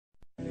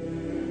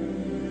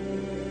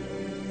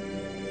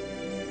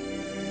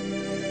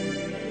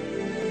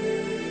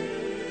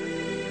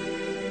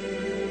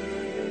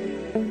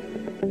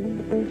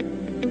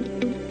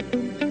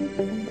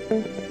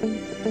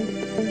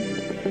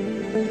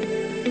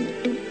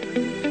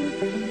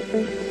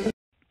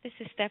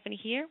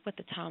here with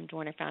the Tom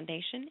Joyner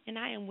Foundation, and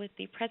I am with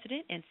the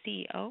President and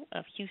CEO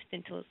of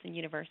Huston-Tillotson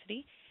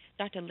University,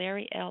 Dr.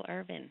 Larry L.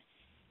 Earvin.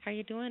 How are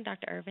you doing,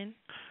 Dr. Earvin?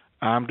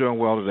 I'm doing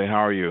well today.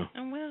 How are you?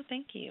 I'm well,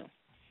 thank you.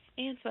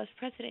 And so as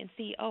President and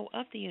CEO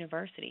of the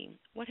university,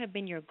 what have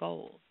been your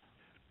goals?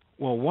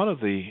 Well, one of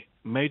the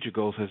major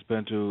goals has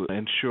been to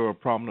ensure a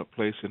prominent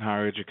place in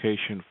higher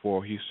education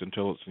for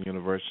Huston-Tillotson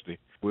University.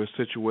 We're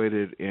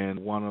situated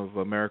in one of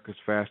America's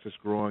fastest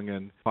growing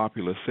and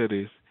populous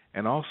cities,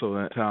 and also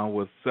in a town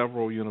with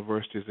several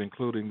universities,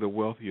 including the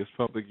wealthiest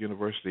public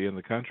university in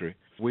the country.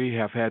 We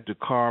have had to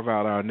carve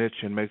out our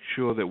niche and make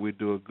sure that we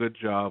do a good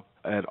job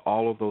at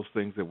all of those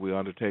things that we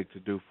undertake to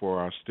do for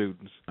our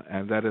students,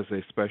 and that is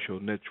a special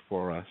niche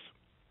for us.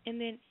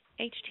 And then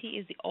HT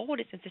is the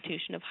oldest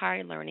institution of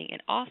higher learning in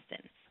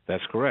Austin.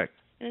 That's correct.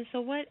 And so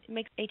what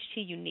makes HT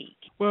unique?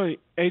 Well,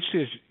 HT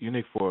is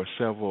unique for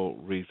several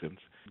reasons.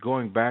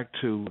 Going back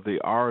to the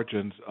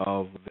origins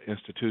of the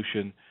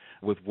institution,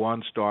 with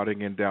one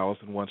starting in Dallas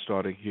and one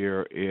starting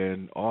here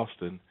in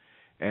Austin,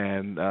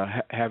 and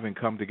having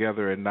come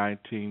together in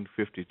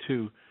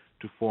 1952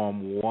 to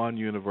form one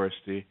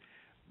university,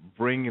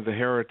 bringing the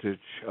heritage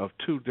of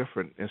two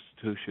different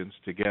institutions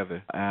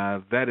together.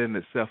 That in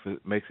itself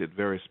makes it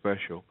very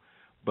special.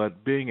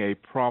 But being a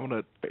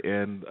prominent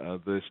in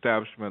the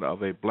establishment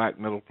of a black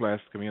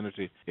middle-class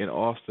community in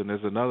Austin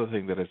is another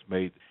thing that has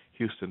made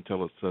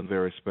Huston-Tillotson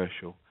very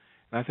special.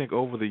 And I think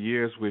over the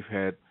years we've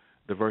had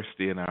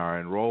diversity in our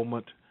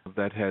enrollment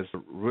that has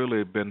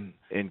really been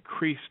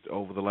increased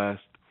over the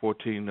last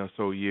 14 or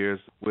so years,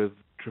 with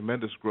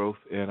tremendous growth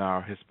in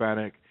our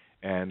Hispanic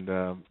and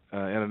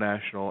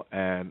international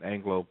and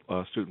Anglo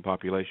student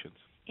populations.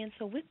 And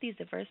so with these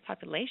diverse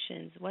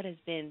populations, what has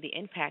been the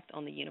impact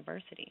on the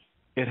university?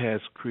 It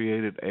has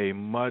created a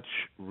much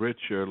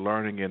richer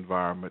learning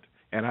environment,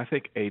 and I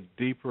think a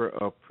deeper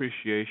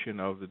appreciation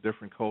of the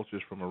different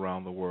cultures from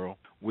around the world.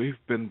 We've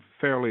been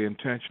fairly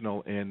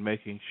intentional in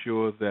making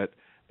sure that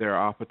there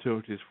are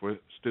opportunities for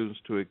students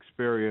to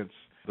experience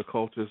the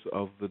cultures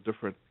of the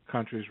different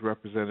countries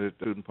represented in the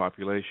student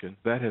population.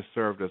 That has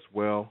served us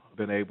well,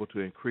 been able to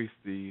increase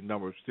the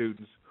number of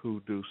students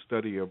who do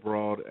study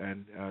abroad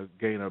and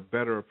gain a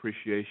better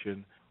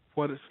appreciation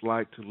what it's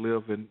like to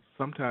live in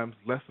sometimes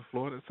less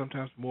affluent and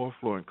sometimes more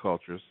affluent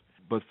cultures,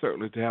 but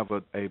certainly to have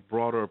a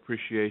broader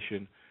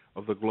appreciation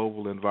of the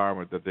global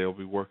environment that they'll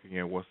be working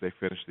in once they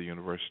finish the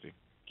university.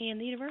 And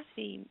the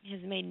university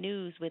has made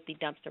news with the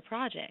dumpster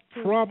project.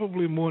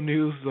 Probably more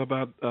news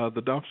about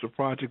the dumpster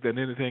project than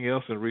anything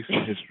else in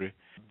recent history.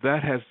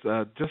 That has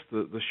just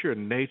the sheer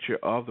nature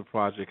of the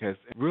project has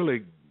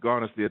really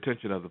garnered the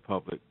attention of the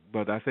public.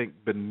 But I think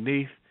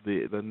beneath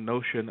the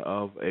notion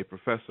of a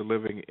professor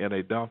living in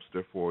a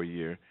dumpster for a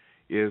year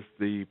is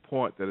the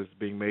point that is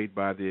being made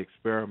by the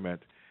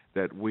experiment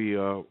that we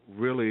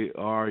really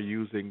are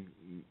using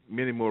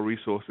many more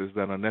resources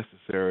than are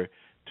necessary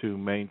to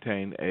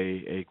maintain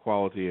a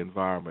quality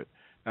environment.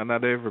 Now,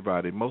 not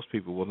everybody, most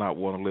people will not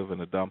want to live in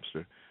a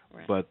dumpster,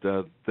 right. But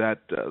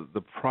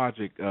the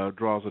project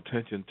draws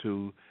attention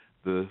to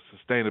the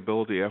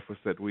sustainability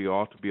efforts that we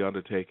ought to be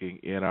undertaking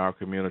in our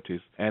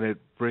communities, and it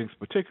brings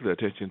particular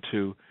attention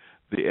to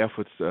the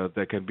efforts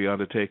that can be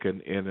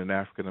undertaken in an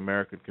African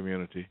American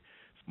community.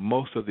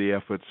 Most of the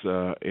efforts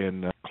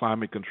in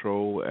climate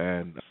control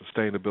and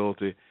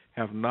sustainability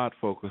have not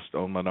focused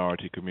on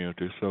minority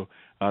communities. So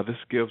this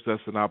gives us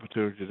an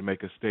opportunity to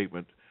make a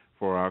statement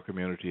for our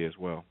community as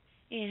well.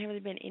 And have there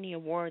been any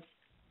awards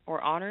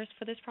or honors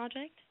for this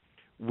project?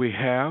 We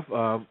have.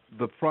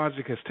 The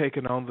project has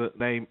taken on the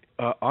name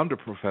under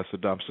Professor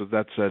Dumpster.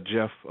 That's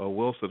Jeff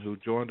Wilson, who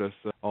joined us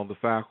on the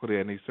faculty,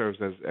 and he serves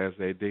as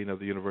a dean of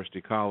the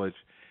University College.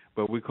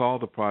 But we call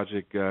the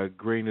project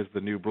Green is the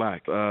New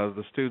Black.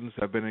 The students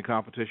have been in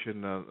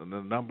competition in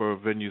a number of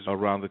venues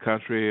around the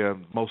country.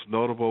 Most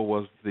notable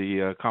was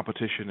the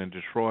competition in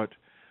Detroit,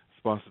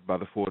 sponsored by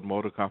the Ford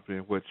Motor Company,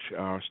 in which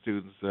our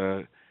students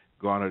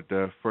garnered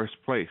first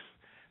place.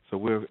 So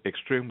we're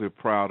extremely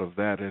proud of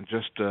that. And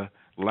just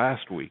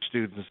last week,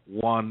 students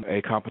won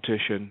a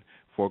competition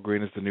for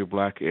Green is the New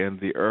Black in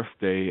the Earth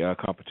Day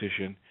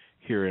competition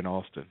here in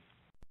Austin.